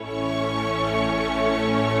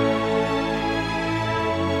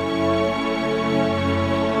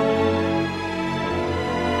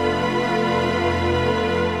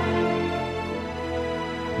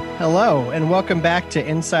Hello, and welcome back to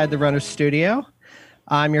Inside the Runner Studio.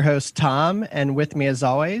 I'm your host, Tom, and with me, as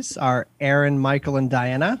always, are Aaron, Michael, and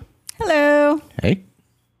Diana. Hello. Hey.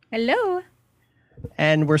 Hello.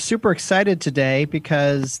 And we're super excited today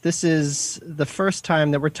because this is the first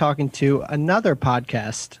time that we're talking to another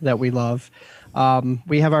podcast that we love.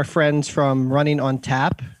 We have our friends from Running on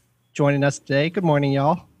Tap joining us today. Good morning,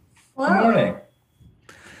 y'all. Hello. Good morning.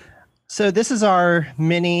 So this is our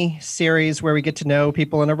mini series where we get to know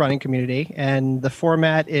people in a running community, and the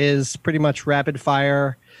format is pretty much rapid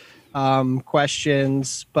fire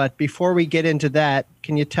questions. But before we get into that,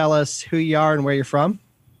 can you tell us who you are and where you're from?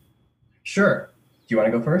 Sure. Do you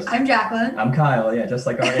want to go first? I'm Jacqueline. I'm Kyle. Yeah, just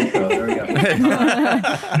like our intro. There we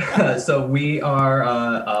go. So we are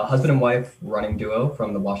a husband and wife running duo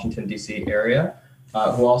from the Washington, D.C. area.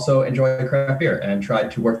 Who also enjoy craft beer and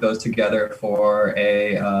tried to work those together for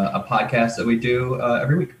a podcast that we do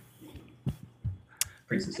every week.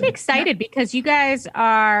 I'm excited because you guys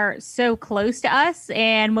are so close to us,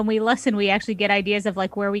 and when we listen, we actually get ideas of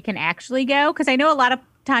like where we can actually go. Because I know a lot of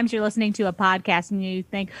times you're listening to a podcast and you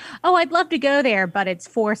think, "Oh, I'd love to go there," but it's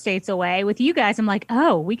 4 states away. With you guys, I'm like,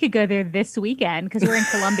 "Oh, we could go there this weekend because we're in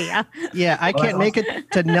Columbia." Yeah, I can't make it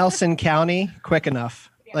to Nelson County quick enough.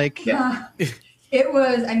 It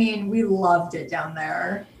was, we loved it down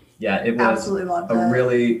there. Yeah, it was absolutely loved a it.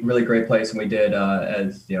 really, really great place. And we did,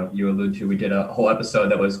 as you alluded to, we did a whole episode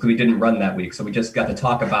that was, because we didn't run that week. So we just got to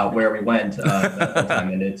talk about where we went that whole time.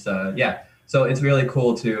 And it's, so it's really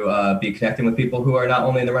cool to be connecting with people who are not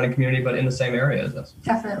only in the running community, but in the same area as us.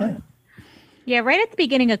 Definitely. Yeah, right at the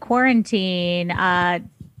beginning of quarantine,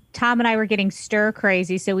 Tom and I were getting stir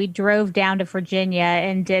crazy, so we drove down to Virginia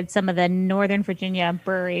and did some of the Northern Virginia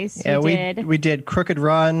breweries. Yeah, we did Crooked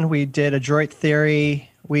Run, we did Adroit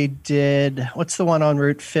Theory, we did, what's the one on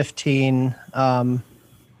Route 15, right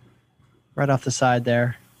off the side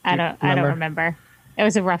there? I don't remember. It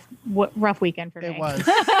was a rough weekend for me. It was.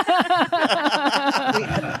 That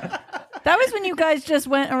was when you guys just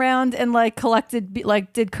went around and collected,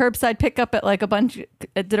 did curbside pickup at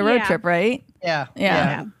did a road trip, right? Yeah.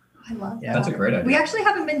 I love that. That's a great idea. We actually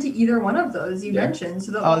haven't been to either one of those you mentioned,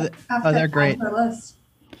 so they're great. On our list.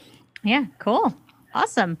 Yeah, cool.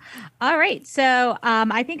 Awesome. All right. So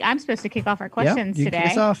I think I'm supposed to kick off our questions you today.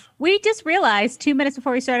 kick us off. We just realized 2 minutes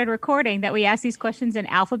before we started recording that we asked these questions in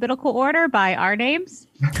alphabetical order by our names.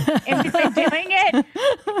 And we've been doing it,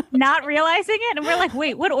 not realizing it. And we're like,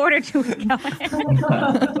 wait, what order do we go in?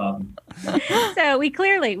 That's awesome. So we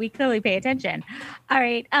clearly pay attention. All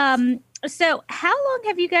right. So how long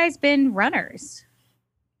have you guys been runners?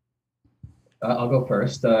 I'll go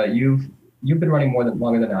first. You've been running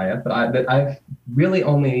longer than I have, but I've really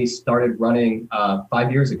only started running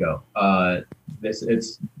 5 years ago.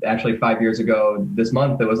 It's actually 5 years ago this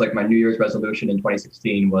month. It was like my New Year's resolution in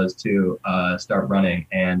 2016 was to start running,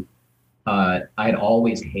 and I had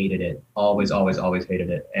always hated it, always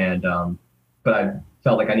hated it, and but I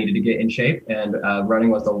felt like I needed to get in shape, and running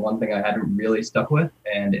was the one thing I hadn't really stuck with,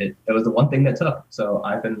 and it was the one thing that took. So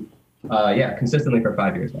I've been consistently for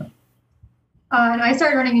 5 years now. And I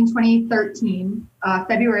started running in 2013,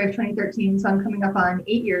 February of 2013. So I'm coming up on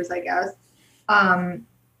 8 years, I guess.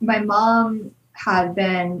 My mom had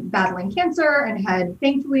been battling cancer and had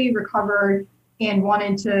thankfully recovered and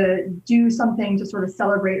wanted to do something to sort of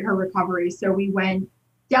celebrate her recovery. So we went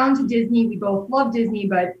down to Disney. We both love Disney,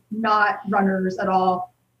 but not runners at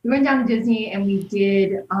all. We went down to Disney and we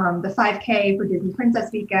did the 5K for Disney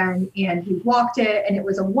Princess Weekend, and we walked it, and it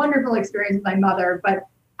was a wonderful experience with my mother. But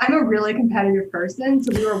I'm a really competitive person, so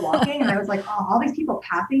we were walking, and I was like, "Oh, all these people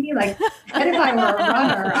passing me! Like, and if I were a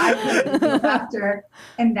runner, I could go faster."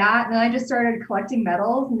 And then I just started collecting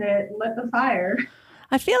medals, and it lit the fire.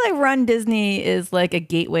 I feel like Run Disney is like a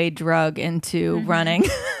gateway drug into running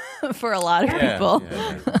for a lot of people.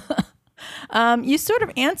 You sort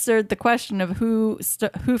of answered the question of who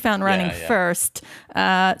found running first.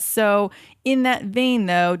 So in that vein,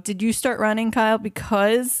 though, did you start running, Kyle,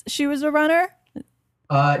 because she was a runner?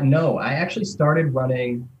 No, I actually started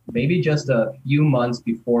running maybe just a few months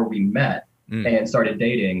before we met and started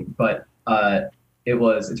dating. But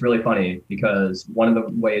it's really funny because one of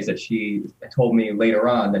the ways that she told me later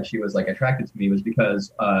on that she was like attracted to me was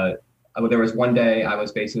because there was one day I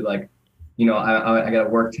was basically like, I got to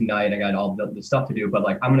work tonight. I got all the stuff to do, but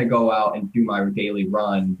like, I'm going to go out and do my daily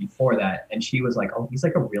run before that. And she was like, "Oh, he's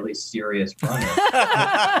like a really serious runner."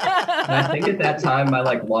 And I think at that time, my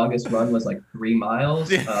longest run was 3 miles.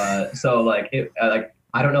 So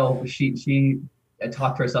I don't know. She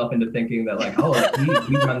talked herself into thinking that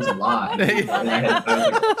he runs a lot. And I was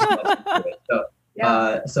too much into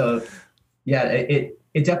it. So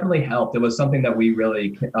it definitely helped. It was something that we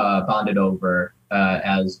really bonded over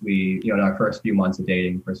as we, in our first few months of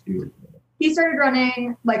dating, first few years. He started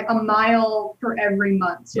running like a mile for every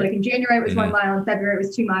month. So like in January it was 1 mile, in February it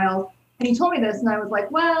was 2 miles. And he told me this and I was like,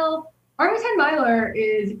 well, our 10 miler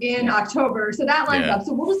is in October. So that lines up.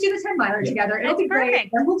 So we'll just do the 10 miler together. It'll be great.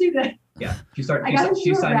 And we'll do this. Yeah. I got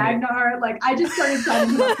into Ragnar. Like I just started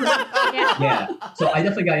signing him up for yeah. So I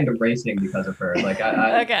definitely got into racing because of her. Like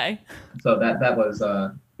okay. So that was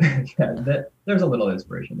there's a little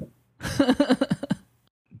inspiration there.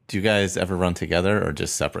 Do you guys ever run together or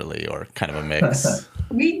just separately or kind of a mix?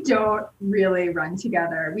 We don't really run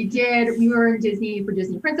together. We were in Disney for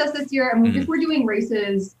Disney Princess this year, and if we're doing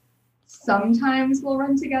races, sometimes we'll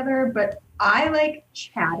run together, but I like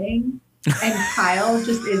chatting. And Kyle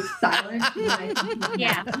just is silent.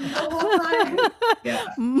 Yeah.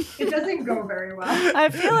 It doesn't go very well. I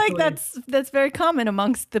feel like that's very common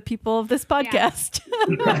amongst the people of this podcast.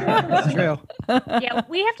 That's true. Yeah,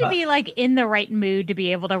 we have to be like in the right mood to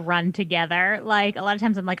be able to run together. Like a lot of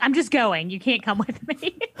times I'm like, I'm just going. You can't come with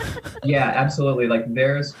me. Yeah, absolutely. Like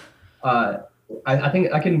there's I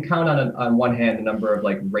think I can count on one hand the number of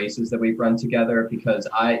like races that we've run together because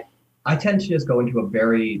I tend to just go into a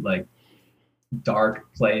very like dark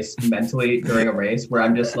place mentally during a race where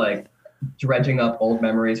I'm just like dredging up old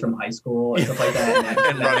memories from high school and stuff like that.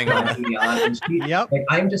 And running me on. And like,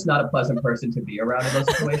 I'm just not a pleasant person to be around in those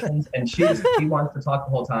situations. And she wants to talk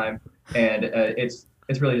the whole time. And it's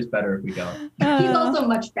really just better if we go. He's also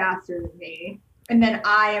much faster than me. And then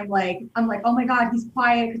I'm like, oh my God, he's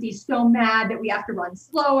quiet because he's so mad that we have to run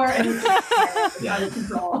slower. And it's just out of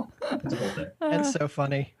control. It's a whole thing. It's so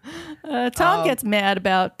funny. Tom gets mad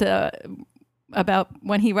about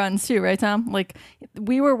when he runs too, right, Tom? Like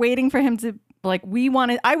we were waiting for him to I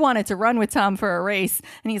wanted to run with Tom for a race,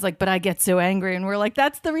 and he's like, but I get so angry, and we're like,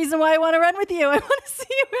 that's the reason why I want to run with you. I want to see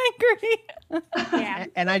you angry. Yeah.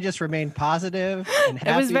 And I just remained positive and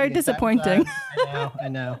happy. It was very disappointing. I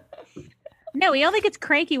know. No, he only gets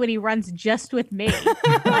cranky when he runs just with me.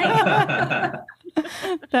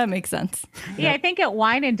 That makes sense. Yeah, I think at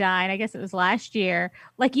Wine and Dine, I guess it was last year,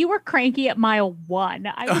 like you were cranky at mile 1.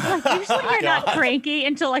 I was like, usually you're not cranky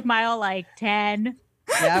until like mile 10.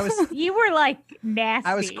 Yeah, you were like nasty.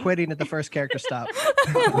 I was quitting at the first character stop.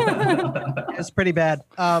 It was pretty bad.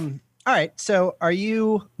 All right. So are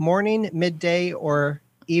you morning, midday, or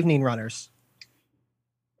evening runners?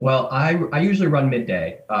 Well, I usually run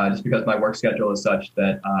midday just because my work schedule is such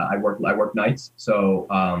that I work nights. So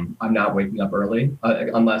I'm not waking up early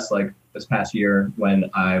unless like this past year when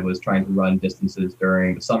I was trying to run distances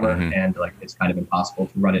during the summer and like it's kind of impossible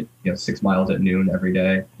to run it 6 miles at noon every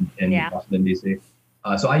day in Washington, D.C.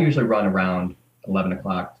 So I usually run around 11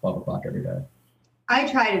 o'clock, 12 o'clock every day. I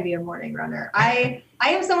try to be a morning runner. I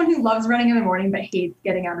am someone who loves running in the morning but hates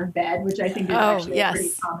getting out of bed, which I think is actually a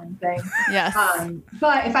pretty common thing. Yes.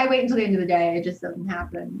 But if I wait until the end of the day, it just doesn't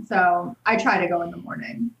happen. So I try to go in the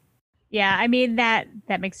morning. Yeah, I mean, that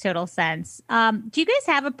makes total sense. Do you guys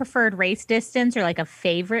have a preferred race distance or like a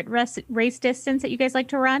favorite race distance that you guys like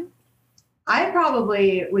to run? I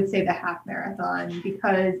probably would say the half marathon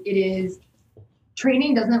because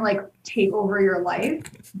training doesn't like take over your life,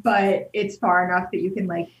 but it's far enough that you can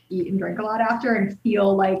like eat and drink a lot after and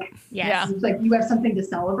feel like like you have something to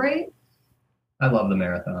celebrate. I love the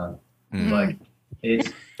marathon. Like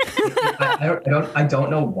I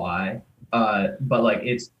don't know why, but like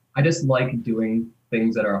I just like doing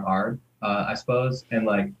things that are hard, I suppose, and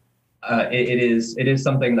like it is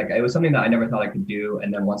something like it was something that I never thought I could do,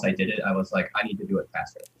 and then once I did it, I was like, I need to do it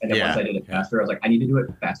faster, and then once I did it faster, I was like, I need to do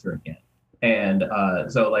it faster again. And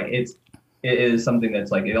so like it is something that's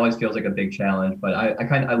like it always feels like a big challenge, but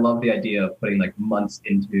I love the idea of putting like months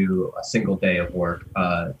into a single day of work.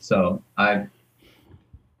 So I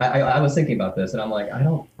was thinking about this and I'm like I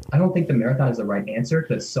don't think the marathon is the right answer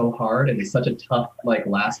because it's so hard and it's such a tough like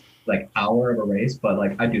last like hour of a race, but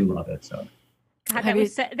like I do love it. So. God, that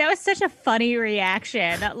was such a funny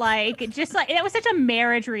reaction. Like, just like it was such a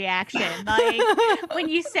marriage reaction. Like when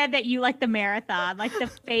you said that you like the marathon, like the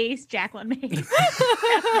face Jacqueline made.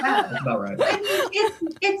 That's about right. I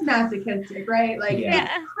mean, it's masochistic, right? Like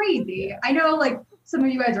it's crazy. I know, like some of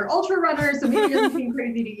you guys are ultra runners, so maybe it doesn't seem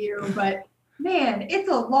crazy to you, but man, it's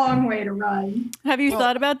a long way to run. Have you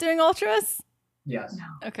thought about doing ultras? Yes.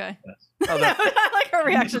 No. Okay. Yes. I like her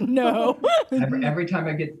reaction. No. every time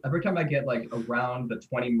I get like around the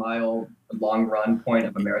 20-mile long run point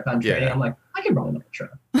of a marathon training, I'm like, I can run an ultra.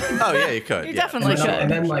 Oh yeah, you could. You definitely should. And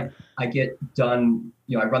then like I get done,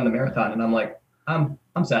 I run the marathon, and I'm like, I'm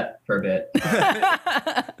set for a bit.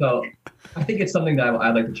 So I think it's something that I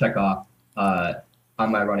like to check off on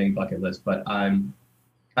my running bucket list. But I'm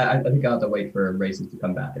I think I'll have to wait for races to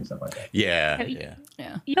come back and stuff like that. Yeah.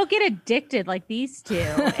 You'll get addicted like these two.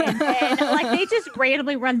 And like they just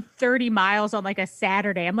randomly run 30 miles on like a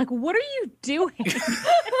Saturday. I'm like, what are you doing?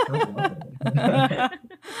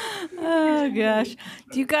 Oh gosh.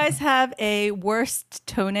 Do you guys have a worst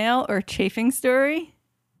toenail or chafing story?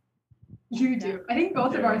 You do. I think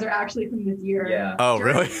both of ours are actually from this year. Yeah. Oh,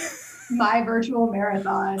 really? My virtual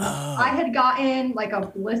marathon, I had gotten like a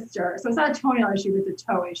blister. So it's not a toenail issue, it's a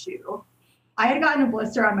toe issue. I had gotten a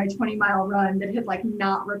blister on my 20-mile run that had like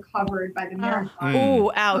not recovered by the marathon.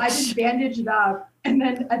 Oh, ouch. I just bandaged it up. And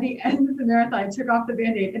then at the end of the marathon, I took off the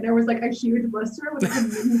Band-Aid and there was like a huge blister with like a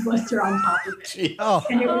mini blister on top of it. Oh,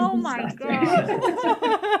 And it was my disgusting. It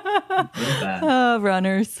was bad. Oh,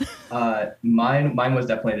 runners. Mine was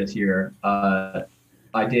definitely this year.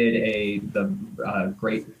 I did the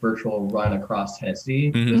great virtual run across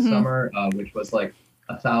Tennessee this summer, which was like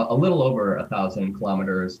a little over 1,000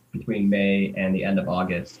 kilometers between May and the end of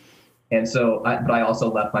August. And so, but I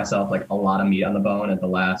also left myself like a lot of meat on the bone at the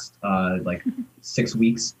last like 6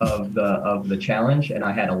 weeks of the challenge, and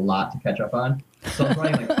I had a lot to catch up on. So I was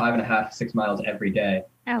running like 5.5, 6 miles every day.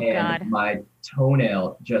 Oh, and God. my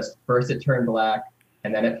toenail just first it turned black,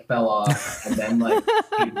 and then it fell off, and then like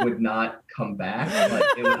it would not come back.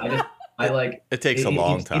 Like It takes a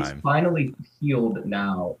long time. It's finally healed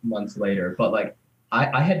now, months later. But like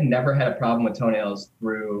I had never had a problem with toenails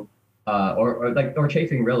through or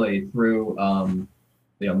chafing really through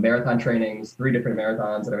marathon trainings, 3 different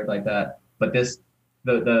marathons and everything like that. But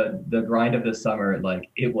the grind of this summer, like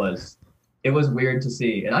it was weird to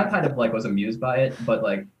see, and I kind of like was amused by it, but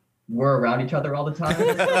like we're around each other all the time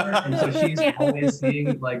this summer, and so she's always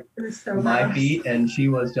seeing like my feet, and she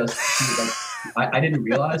was like I didn't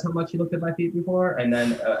realize how much she looked at my feet before, and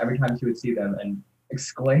then every time she would see them and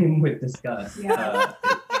exclaim with disgust. Yeah.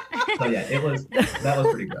 So yeah, that was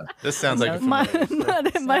pretty gross. This sounds like a familiar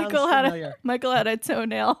story. Michael had a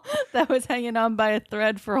toenail that was hanging on by a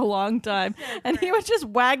thread for a long time, and he was just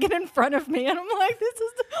wagging in front of me, and I'm like,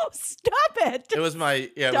 stop it. It was my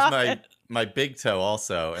my big toe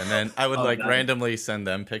also, and then I would randomly send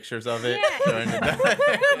them pictures of it during the day.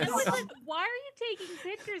 Why are you taking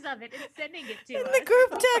pictures of it and sending it to us? In the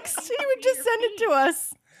group text, he would just send it to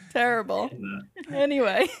us. Terrible.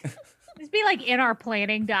 Anyway. This be like in our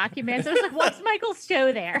planning documents. I was like, what's Michael's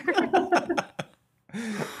toe there?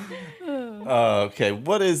 Okay,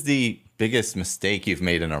 what is the biggest mistake you've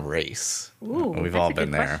made in a race? Ooh, We've that's all a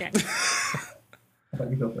good been there.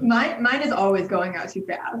 Mine is always going out too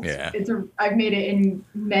fast. Yeah. I've made it in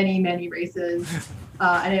many races,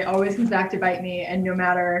 and it always comes back to bite me. And no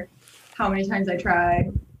matter how many times I try,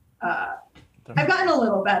 I've gotten a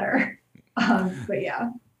little better. But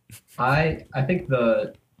yeah, I think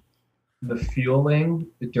the fueling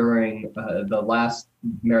during the last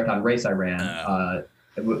marathon race I ran,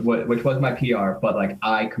 which was my PR, but like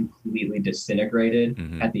I completely disintegrated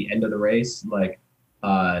at the end of the race. Like,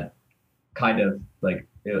 kind of like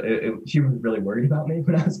she was really worried about me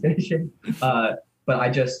when I was finishing. But I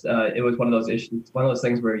just it was one of those issues, one of those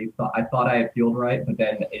things where I thought I had fueled right, but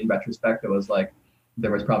then in retrospect, it was like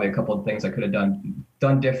there was probably a couple of things I could have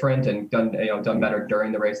done different and done better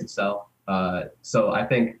during the race itself. So I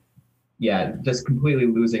think, yeah, just completely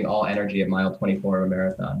losing all energy at mile 24 of a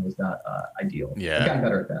marathon was not ideal. Yeah. I've gotten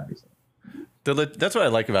better at that recently. That's what I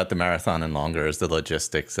like about the marathon and longer is the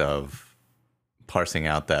logistics of parsing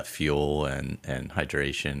out that fuel and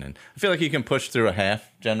hydration. And I feel like you can push through a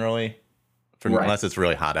half generally, unless it's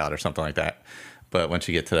really hot out or something like that. But once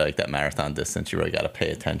you get to like that marathon distance, you really got to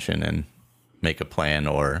pay attention and make a plan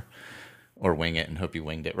or wing it and hope you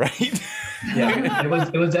winged it right. Yeah, it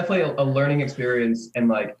was definitely a learning experience, and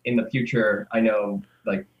like in the future, I know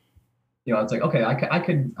like it's like, okay,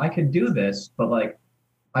 I could do this, but like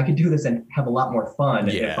I could do this and have a lot more fun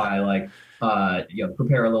if I like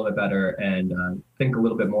prepare a little bit better and think a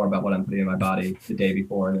little bit more about what I'm putting in my body the day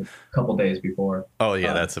before and a couple days before. Oh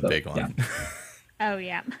yeah, that's a big one. Yeah. Oh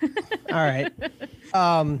yeah. All right.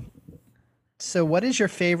 So what is your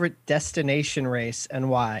favorite destination race and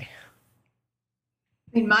why?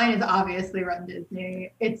 I mean, mine is obviously Run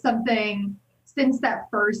Disney. It's something, since that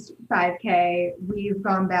first 5K, we've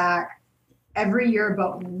gone back every year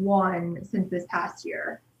but one since this past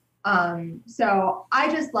year. So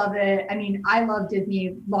I just love it. I mean, I love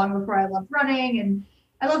Disney long before I loved running, and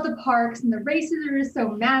I love the parks, and the races are just so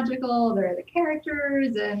magical. They're the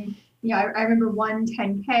characters, and I remember one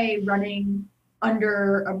 10K running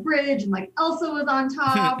under a bridge, and like Elsa was on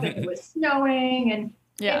top, and it was snowing, and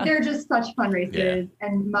they're just such fun races. Yeah.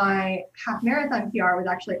 And my half marathon PR was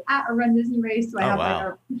actually at a Run Disney race, so I have like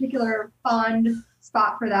a particular fond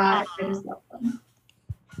spot for that. I just love them.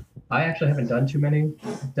 I actually haven't done too many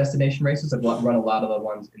destination races. I've run a lot of the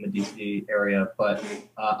ones in the DC area, but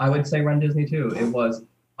I would say Run Disney too.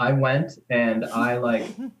 I went and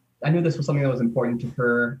I knew this was something that was important to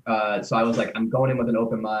her. So I was like, I'm going in with an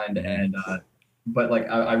open mind, and but like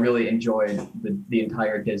I really enjoyed the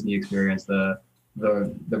entire Disney experience. The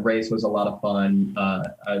race was a lot of fun.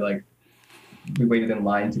 We waited in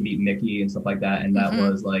line to meet Mickey and stuff like that, and that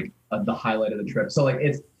was like the highlight of the trip. So like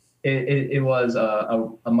it was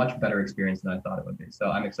a much better experience than I thought it would be.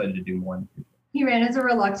 So I'm excited to do more in the future. He ran as a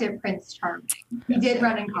reluctant Prince Charming. He did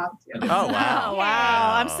run in costume. Oh, wow. Oh,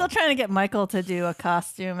 wow. I'm still trying to get Michael to do a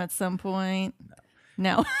costume at some point.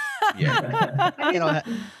 No. Yeah. I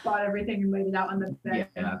bought everything and laid it out on the bed.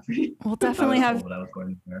 Yeah. We'll definitely have. What I was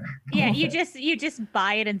going there. Yeah, you just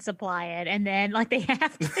buy it and supply it, and then like they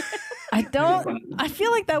have to. I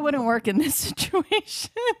feel like that wouldn't work in this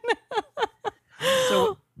situation.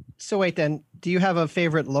 So wait, then, do you have a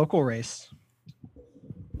favorite local race?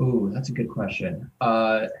 Ooh, that's a good question.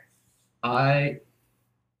 I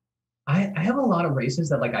have a lot of races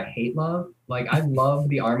that like I hate love. Like I love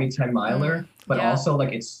the Army 10 miler, but also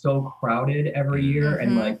like it's so crowded every year,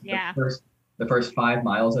 and like the first 5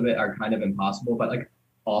 miles of it are kind of impossible. But like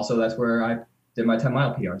also that's where I did my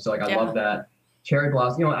 10-mile PR. So like I love that. Cherry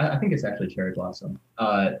Blossom, I think it's actually Cherry Blossom.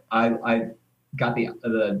 I got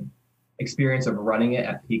the experience of running it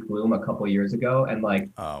at Peak Bloom a couple years ago, and like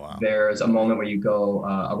there's a moment where you go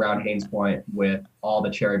around Haynes Point with all the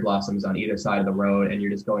cherry blossoms on either side of the road, and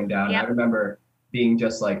you're just going down. And I remember being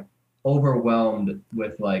just like overwhelmed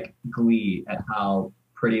with like glee at how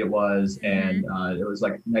pretty it was, and it was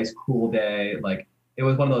like a nice cool day. Like it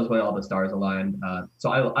was one of those when all the stars aligned.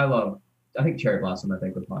 So I think Cherry Blossom, I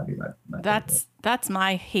think, would probably be my favorite. That's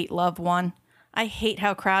my hate love one. I hate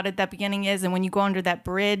how crowded that beginning is, and when you go under that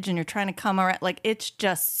bridge and you're trying to come around, like it's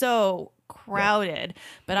just so crowded.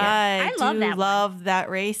 But I love that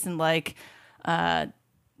race, and like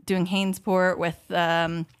doing Hainesport with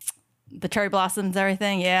the cherry blossoms,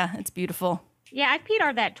 everything. Yeah, it's beautiful. Yeah, I've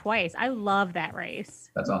PR'd that twice. I love that race.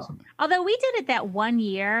 That's awesome. Although we did it that one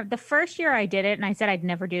year, the first year I did it, and I said I'd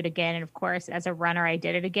never do it again. And of course, as a runner, I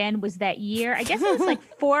did it again, was that year. I guess it was like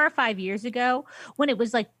 4 or 5 years ago when it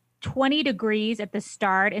was like 20 degrees at the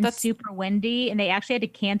start and super windy, and they actually had to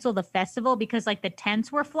cancel the festival because like the tents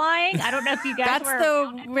were flying. I don't know if you guys That's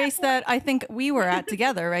the race that I think we were at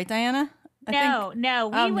together, right, Diana? No,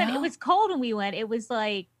 we went. No. It was cold when we went. It was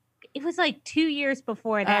like 2 years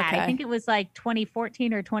before that. Okay. I think it was like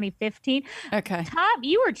 2014 or 2015. Okay. Tom,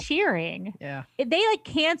 you were cheering. Yeah. They like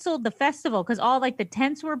canceled the festival because all like the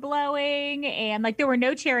tents were blowing, and like there were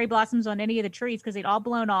no cherry blossoms on any of the trees because they'd all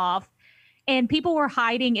blown off. And people were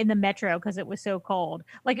hiding in the metro because it was so cold.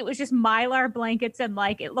 Like it was just Mylar blankets, and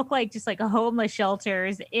like it looked like just like a homeless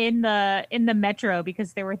shelters in the metro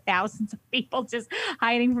because there were thousands of people just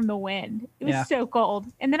hiding from the wind. It was so cold.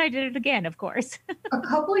 And then I did it again, of course. A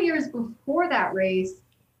couple years before that race,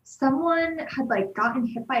 someone had like gotten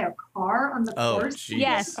hit by a car on the course. Geez.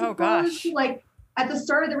 Yes. Oh gosh. Like at the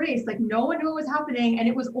start of the race, like no one knew what was happening, and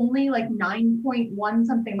it was only like 9.1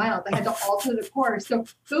 something miles. I had to alter the course. So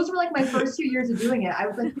those were like my first 2 years of doing it. I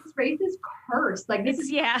was like, this race is cursed. Like this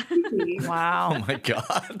is crazy. Wow. Oh my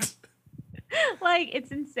God. Like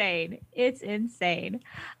it's insane. It's insane.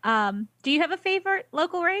 Do you have a favorite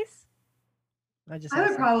local race? I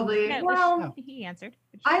would probably, he answered.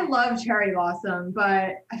 I love Cherry Blossom,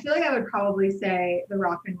 but I feel like I would probably say the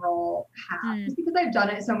Rock and Roll Half, just because I've done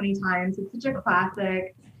it so many times. It's such a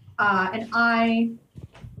classic. And I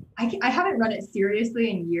haven't run it seriously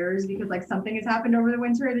in years because like something has happened over the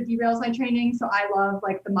winter that derails my training. So I love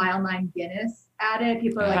like the Mile 9 Guinness at it.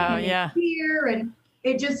 People are like, beer, and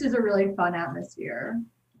it just is a really fun atmosphere.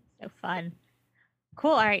 So fun.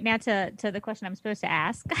 Cool. All right. Now to the question I'm supposed to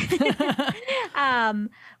ask.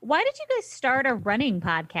 Why did you guys start a running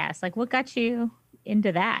podcast? Like what got you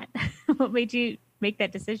into that? What made you make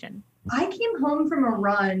that decision? I came home from a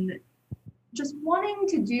run just wanting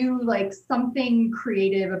to do like something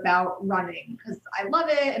creative about running because I love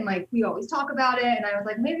it. And like, we always talk about it. And I was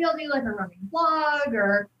like, maybe I'll do like a running blog,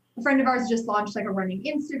 or a friend of ours just launched like a running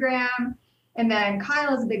Instagram. And then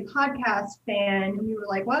Kyle is a big podcast fan, and we were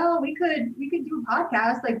like, well, we could do a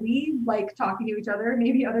podcast. Like we like talking to each other.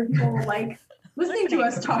 Maybe other people will like listening to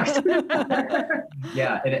us talk to each other.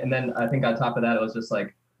 Yeah, and then I think on top of that, it was just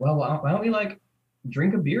like, well, why don't we like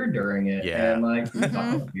drink a beer during it? Yeah. And like we can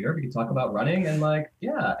talk about beer, we can talk about running, and like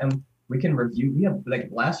and we can review. We have like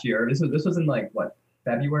last year. This was in like what,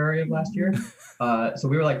 February of last year. So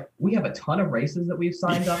we were like, we have a ton of races that we've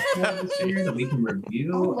signed up for this year that we can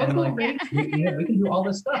review, and like we can do all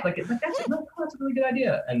this stuff. Like that's a really good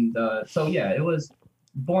idea. And so yeah, it was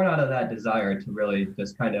born out of that desire to really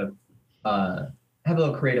just kind of have a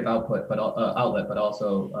little creative outlet, but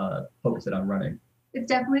also focus it on running. It's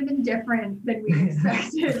definitely been different than we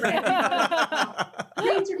expected, right?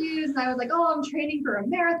 Interviews, and I was like, oh, I'm training for a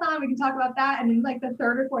marathon. We can talk about that. And in like the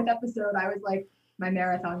third or fourth episode, I was like, my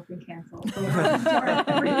marathon's been canceled. So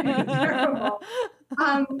everything's terrible.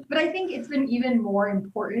 But I think it's been even more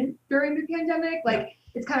important during the pandemic. Like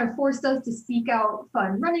it's kind of forced us to seek out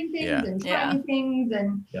fun running things and trying things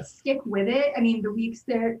and stick with it. I mean, the weeks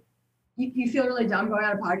that you feel really dumb going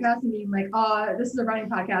on a podcast and being like, oh, this is a running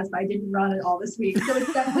podcast, but I didn't run it all this week. So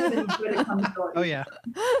it's definitely been good accountability. Oh, yeah.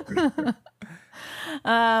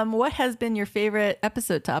 What has been your favorite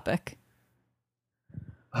episode topic?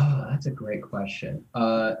 Oh, that's a great question.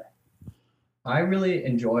 I really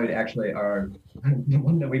enjoyed actually the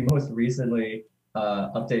one that we most recently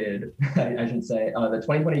updated, I should say, the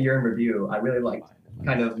 2020 year in review. I really liked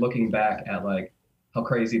kind of looking back at like how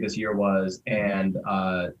crazy this year was and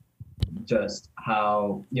just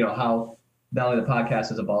how how not only the podcast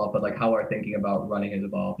has evolved, but like how our thinking about running has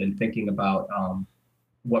evolved and thinking about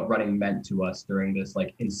what running meant to us during this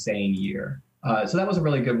like insane year. So that was a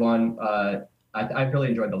really good one. I really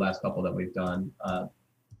enjoyed the last couple that we've done.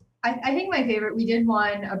 I think my favorite, we did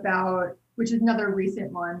one about, which is another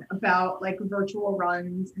recent one, about like virtual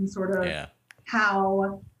runs and sort of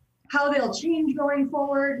how they'll change going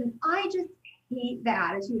forward. And I just hate the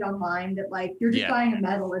attitude online that like you're just buying a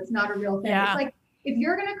medal. It's not a real thing. It's like if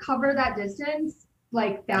you're going to cover that distance,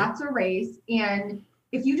 like that's a race. And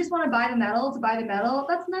if you just want to buy the medal to buy the medal,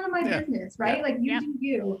 that's none of my business, right? Like you do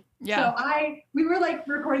you. Yeah. So we were like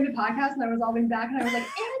recording the podcast and I was all the way back and I was like,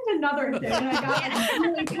 and another thing. And I got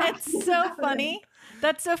really That's so funny.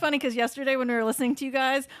 That's so funny because yesterday when we were listening to you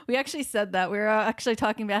guys, we actually said that. We were actually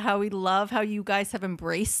talking about how we love how you guys have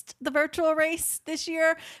embraced the virtual race this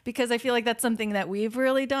year, because I feel like that's something that we've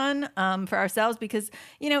really done for ourselves because,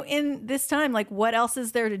 in this time, like what else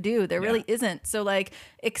is there to do? There really isn't. So like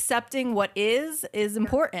accepting what is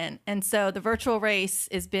important. And so the virtual race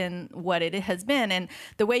has been what it has been. And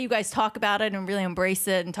the way you guys talk about it and really embrace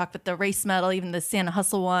it and talk about the race medal, even the Santa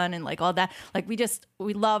Hustle one and like all that, like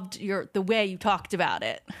we loved the way you talked about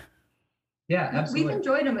it. Yeah, absolutely. We've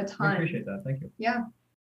enjoyed them a ton. I appreciate that. Thank you. Yeah.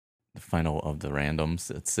 The final of the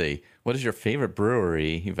randoms. Let's see. What is your favorite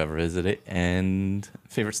brewery you've ever visited and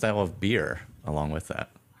favorite style of beer along with that?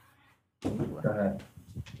 Go ahead.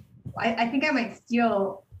 I think I might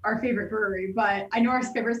steal our favorite brewery, but I know our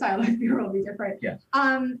favorite style of beer will be different. Yes.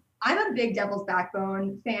 I'm a big Devil's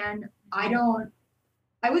Backbone fan.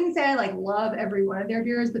 I wouldn't say I like love every one of their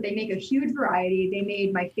beers, but they make a huge variety. They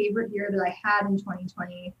made my favorite beer that I had in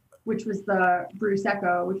 2020, which was the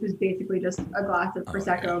Prosecco, which was basically just a glass of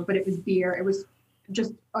Prosecco, but it was beer. It was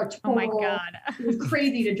just a total, oh my God. It was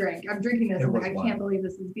crazy to drink. I'm drinking this. I'm like, I can't believe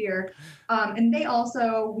this is beer. And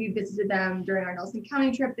we visited them during our Nelson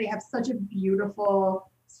County trip. They have such a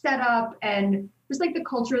beautiful setup and just like the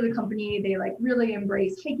culture of the company. They like really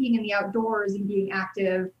embrace hiking in the outdoors and being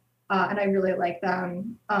active. And I really like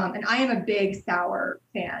them. And I am a big sour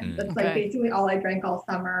fan. That's like basically all I drank all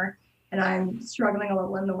summer. And I'm struggling a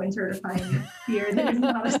little in the winter to find beer that is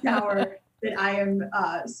not a sour that I am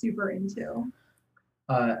super into.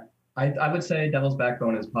 I would say Devil's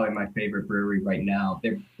Backbone is probably my favorite brewery right now.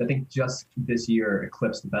 I think just this year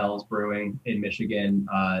eclipsed Bell's Brewing in Michigan,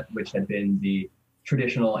 which had been the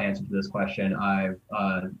traditional answer to this question. I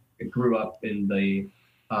grew up in the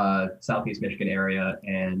Southeast Michigan area,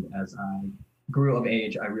 and as I grew of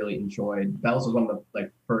age, I really enjoyed Bell's. Was one of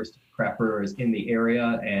the first craft brewers in the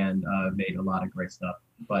area and made a lot of great stuff.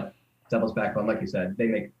 But Devil's Backbone, like you said, they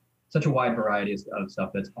make such a wide variety of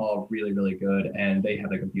stuff that's all really, really good, and they have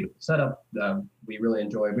like a beautiful setup. We really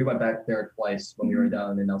enjoyed. We went back there twice when we were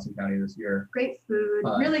down in Nelson County this year. Great food.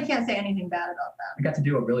 Really can't say anything bad about that. I got to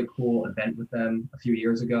do a really cool event with them a few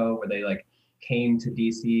years ago where they came to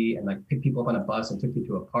DC and picked people up on a bus and took you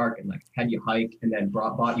to a park and had you hike and then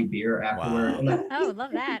bought you beer afterward. Wow. And, oh,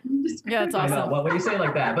 love that. Yeah, it's awesome. Well, when you say it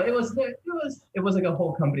like that, but it was like a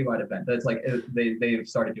whole company-wide event that's they've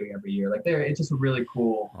started doing every year. It's just a really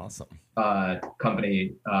cool, awesome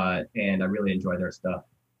company, and I really enjoy their stuff.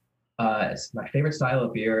 It's my favorite style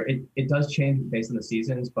of beer. It does change based on the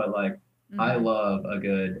seasons, but I love a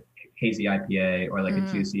good hazy IPA or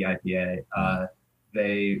a juicy IPA.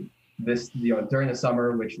 During the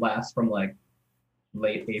summer, which lasts from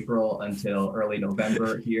late April until early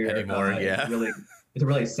November here. Anymore, It's a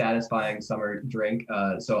really satisfying summer drink.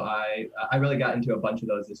 So I really got into a bunch of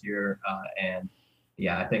those this year, and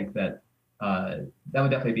I think that that would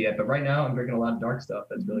definitely be it. But right now, I'm drinking a lot of dark stuff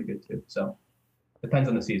that's really good too. So depends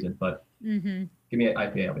on the season, but give me an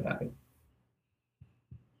IPA, I'll be happy.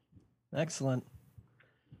 Excellent.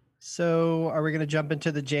 So, are we going to jump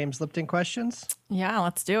into the James Lipton questions? Yeah,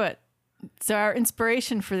 let's do it. So our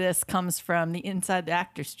inspiration for this comes from the Inside the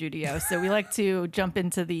Actor Studio. So we like to jump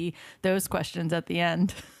into those questions at the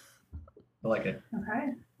end. I like it. Okay.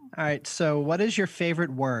 All right. So, what is your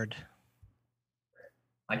favorite word?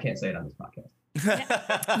 I can't say it on this podcast.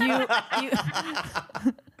 You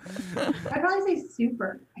I'd probably say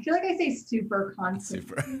super. I feel like I say super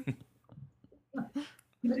constantly. Super.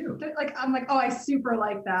 You do. Like I'm like, oh, I super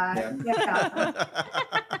like that. Yeah.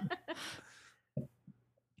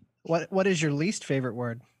 What is your least favorite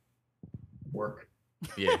word? Work.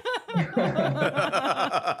 Yeah.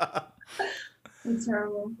 It's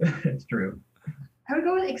terrible. It's true. I would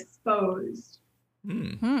go with exposed.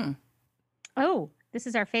 Oh, this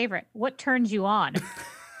is our favorite. What turns you on?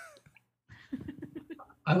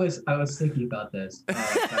 I was thinking about this.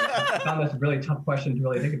 I found this a really tough question to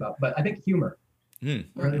really think about, but I think humor. I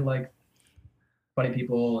really like funny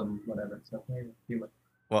people and whatever. So humor.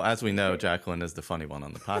 Well, as we know, Jacqueline is the funny one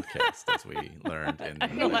on the podcast, as we learned in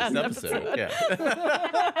the last episode. Yeah.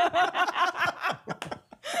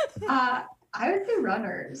 I would say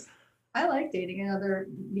runners. I like dating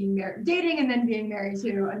dating and then being married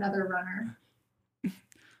to another runner.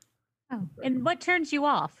 Oh, and what turns you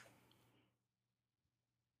off?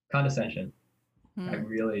 Condescension. I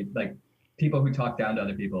really like people who talk down to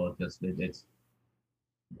other people. I think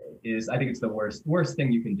it's the worst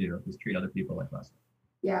thing you can do is treat other people like less.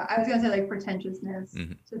 Yeah, I was gonna say like pretentiousness.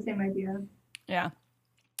 It's the same idea. Yeah.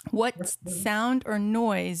 What sound or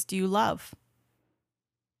noise do you love?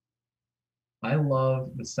 I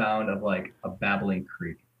love the sound of like a babbling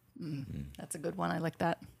creek. That's a good one. I like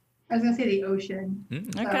that. I was gonna say the ocean.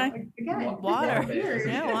 So, Okay. again, Water. weird.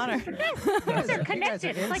 Yeah, water. Those are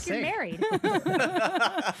connected. It's like you're insane. married.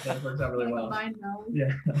 That works out really Like a well. mind meld.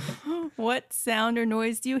 Yeah. What sound or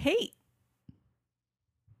noise do you hate?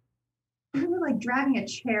 You were like dragging a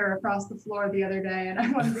chair across the floor the other day, and I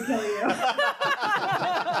wanted to kill you.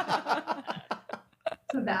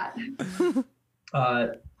 So that.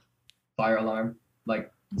 Fire alarm, like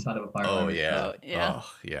the sound of a fire alarm. Oh, yeah. yeah. Oh,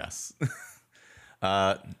 yes.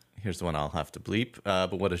 Here's the one I'll have to bleep.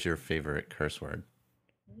 But what is your favorite curse word?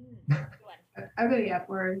 I would go the F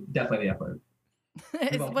word. Definitely the F word.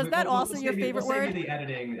 Was that also your favorite we'll word? Save you the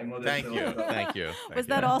editing and we'll Thank you. Thank you. Was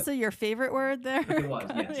that also your favorite word there? It was,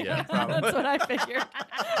 yes. Yeah, probably. That's what I figured.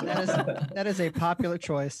 That is a popular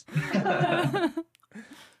choice.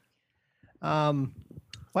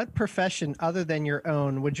 What profession other than your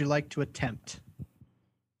own would you like to attempt?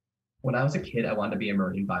 When I was a kid, I wanted to be a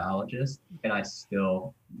marine biologist, and I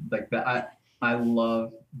still like that. I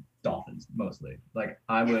love dolphins mostly. Like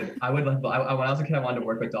I would like when I was a kid, I wanted to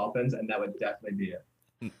work with dolphins, and that would definitely be it.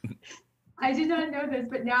 I did not know this,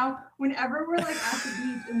 but now whenever we're like at the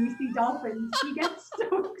beach and we see dolphins, he gets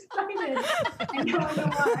so excited. I don't know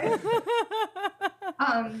why.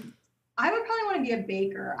 I would probably want to be a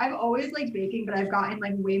baker. I've always liked baking, but I've gotten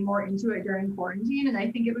like way more into it during quarantine, and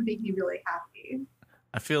I think it would make me really happy.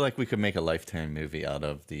 I feel like we could make a Lifetime movie out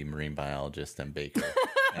of the marine biologist and baker.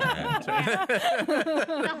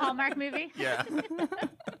 The Hallmark movie. Yeah.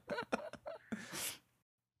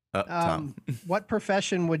 Tom. What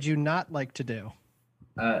profession would you not like to do?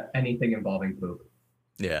 Anything involving poop.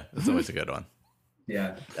 Yeah, that's always a good one.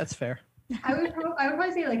 Yeah. That's fair. I would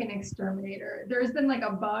probably say like an exterminator. There's been like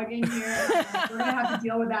a bug in here. And we're gonna have to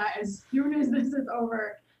deal with that as soon as this is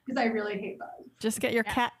over because I really hate bugs. Just get your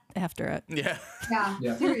cat after it. Yeah.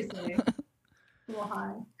 Yeah. Seriously. A little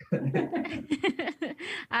high.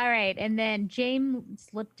 All right. And then James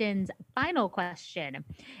Lipton's final question.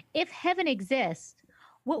 If heaven exists,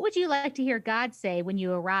 what would you like to hear God say when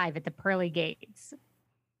you arrive at the pearly gates?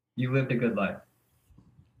 You lived a good life.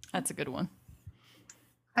 That's a good one.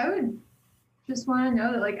 I would just want to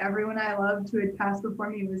know that like everyone I loved who had passed before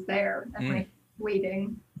me was there and like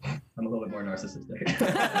waiting. I'm a little bit more narcissistic.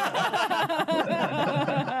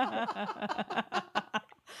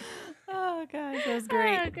 Oh, guys, that was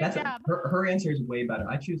great. Oh, good job. Her answer is way better.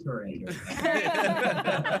 I choose her answer.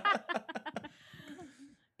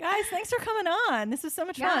 Guys, thanks for coming on. This was so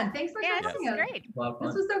much Yeah, fun. thanks for Yeah, having this us. is great. A lot of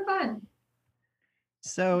This fun. was so fun.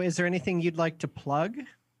 So, is there anything you'd like to plug?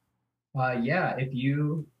 Yeah, if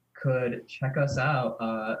you could check us out,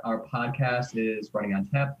 our podcast is Running on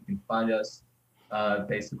Tap. You can find us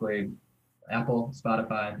basically Apple,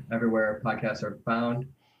 Spotify, everywhere podcasts are found.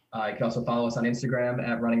 You can also follow us on Instagram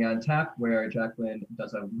at Running on Tap, where Jacqueline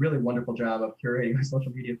does a really wonderful job of curating our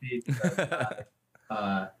social media feed.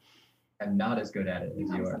 I'm not as good at it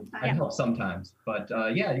as you are. I help sometimes, but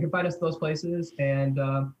yeah, you can find us those places, and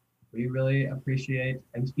we really appreciate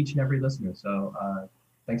each and every listener. So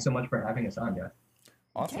thanks so much for having us on, guys.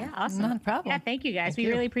 Awesome. Yeah, awesome. Not a problem. Yeah, thank you guys. Thank we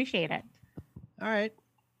you. really appreciate it. All right.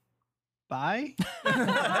 Bye.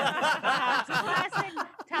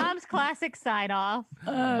 Tom's classic sign off.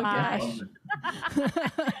 Oh Bye. gosh.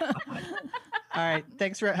 All right.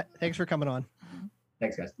 Thanks for coming on.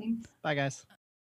 Thanks, guys. Thanks. Bye, guys.